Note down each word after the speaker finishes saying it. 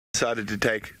decided to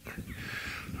take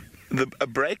a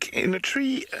break in a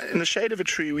tree, in the shade of a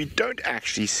tree we don't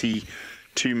actually see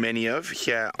too many of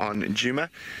here on Djuma.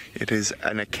 It is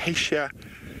an acacia.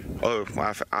 Oh,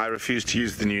 well, I refuse to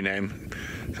use the new name,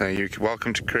 so you're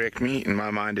welcome to correct me. In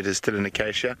my mind, it is still an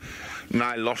acacia.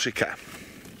 Nilotica,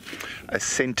 a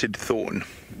scented thorn.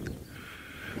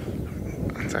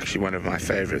 It's actually one of my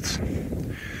favorites.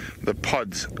 The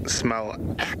pods smell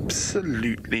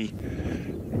absolutely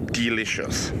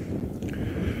delicious.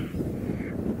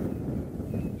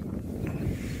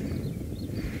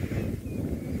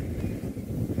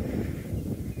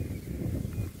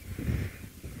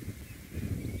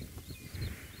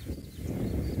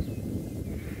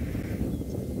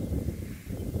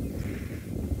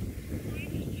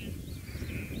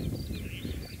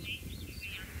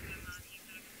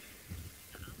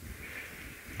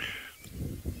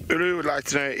 Ulu would like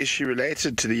to know, is she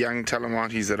related to the young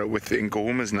Talamatis that are with the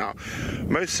Nkuhumas now?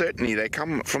 Most certainly, they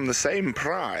come from the same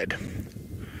pride.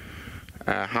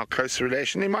 How close a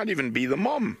relation? They might even be the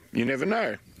mom. You never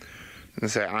know. And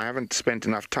say, I haven't spent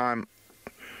enough time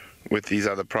with these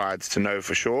other prides to know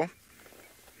for sure.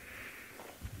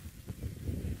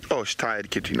 Oh, she's tired,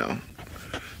 kitty now.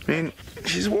 I mean,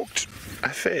 she's walked a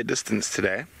fair distance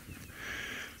today.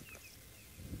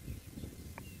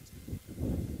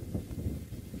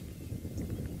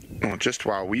 Well, just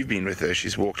while we've been with her,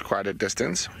 she's walked quite a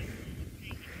distance.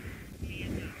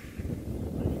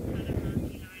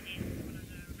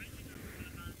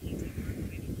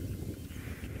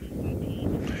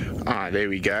 Ah, there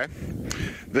we go.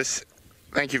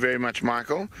 Thank you very much,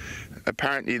 Michael.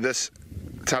 Apparently this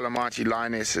Talamati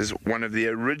lioness is one of the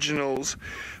originals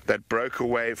that broke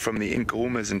away from the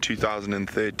Nkuhumas in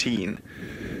 2013.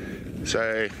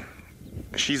 So,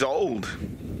 she's old.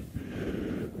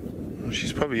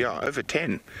 She's probably over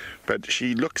 10, but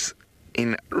she looks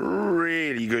in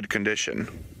really good condition,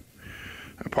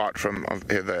 apart from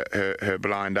her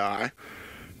blind eye.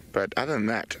 But other than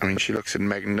that, I mean, she looks in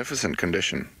magnificent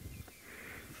condition.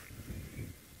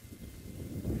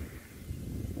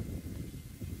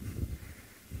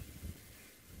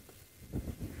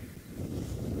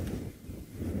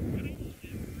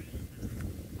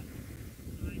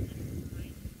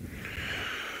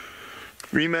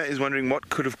 Rima is wondering what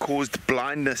could have caused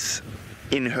blindness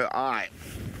in her eye.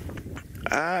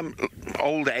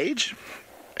 Old age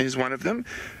is one of them,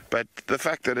 but the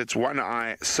fact that it's one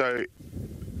eye so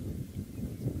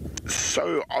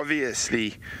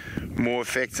obviously more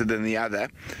affected than the other,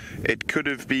 it could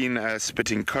have been a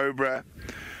spitting cobra,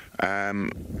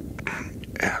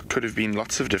 could have been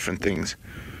lots of different things,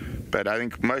 but I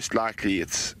think most likely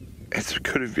it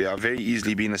could have very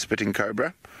easily been a spitting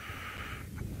cobra.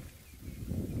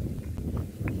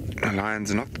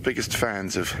 Lions are not the biggest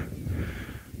fans of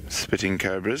spitting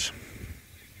cobras.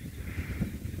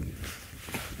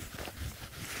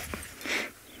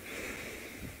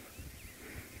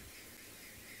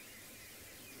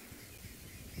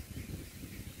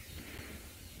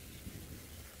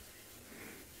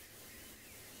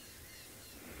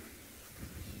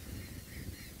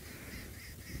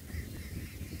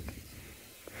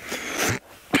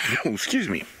 Oh, excuse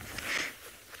me.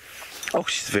 Oh,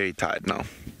 she's very tired now.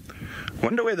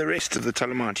 Wonder where the rest of the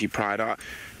Talamati pride are,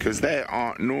 because they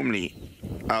are normally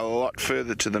a lot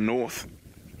further to the north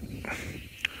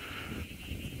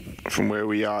from where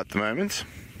we are at the moment.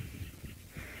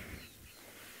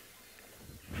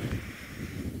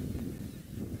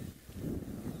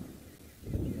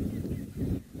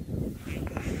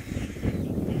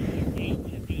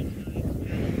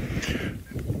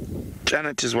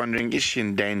 Janet is wondering, is she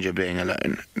in danger being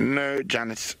alone? No,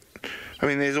 Janet. I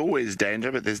mean, there's always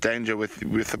danger, but there's danger with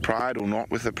the pride or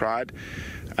not with the pride.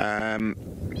 But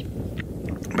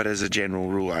as a general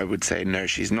rule, I would say no,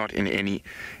 she's not in any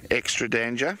extra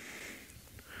danger.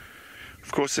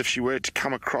 Of course, if she were to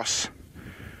come across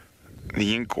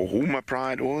the Nkuhuma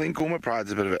pride, well, the Nkuhuma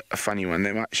pride's a bit of a funny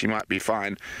one. She might be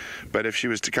fine, but if she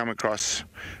was to come across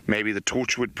maybe the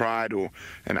Torchwood pride or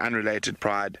an unrelated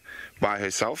pride by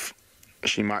herself,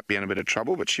 she might be in a bit of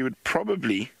trouble, but she would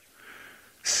probably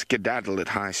skedaddle at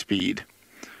high speed.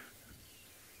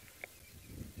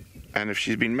 And if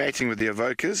she's been mating with the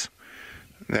evokers,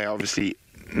 they're obviously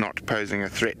not posing a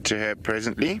threat to her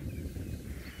presently.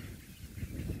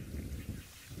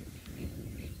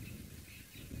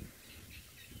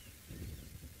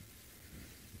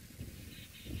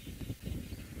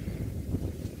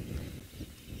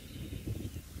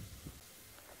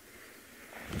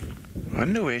 I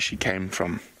wonder where she came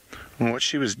from, and what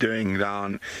she was doing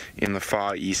down in the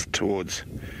far east towards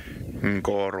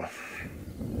Ngoro.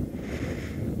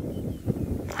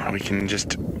 We can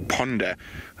just ponder.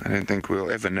 I don't think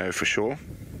we'll ever know for sure.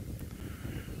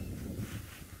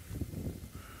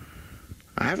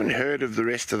 I haven't heard of the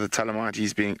rest of the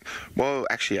Talamatis being... Well,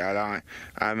 actually, I lie.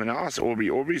 I'm going to ask Aubrey.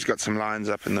 Aubrey's got some lions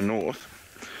up in the north.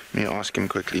 Let me ask him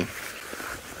quickly.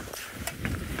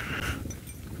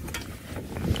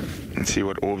 And see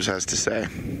what Orbs has to say.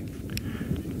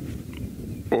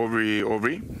 Aubrey.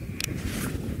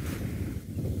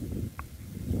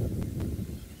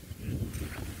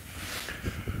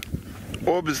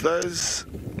 Orbs, those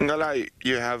ngala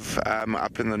you have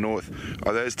up in the north,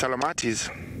 are those Talamatis?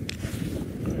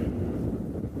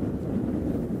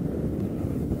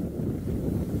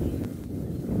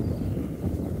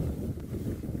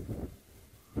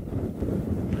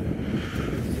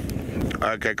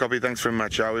 Okay, copy, thanks very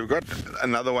much. We've got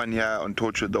another one here on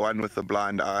Tortured, the one with the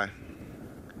blind eye.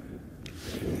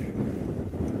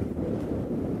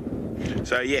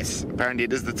 So yes, apparently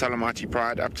it is the Talamati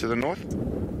pride up to the north.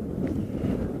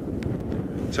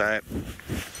 So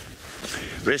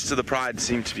the rest of the pride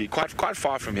seem to be quite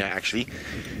far from here, actually,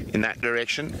 in that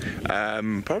direction.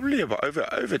 Probably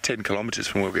over 10 kilometers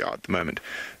from where we are at the moment.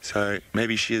 So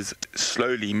maybe she is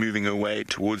slowly moving her way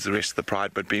towards the rest of the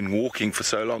pride, but been walking for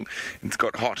so long it's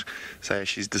got hot, so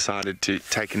she's decided to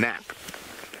take a nap.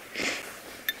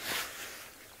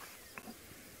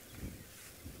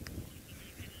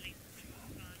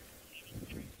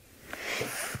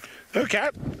 Okay,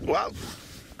 well,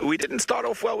 we didn't start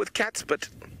off well with cats, but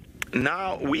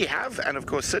now we have, and of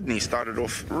course Sydney started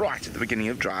off right at the beginning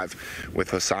of drive with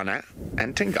Hosanna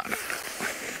and Tingana.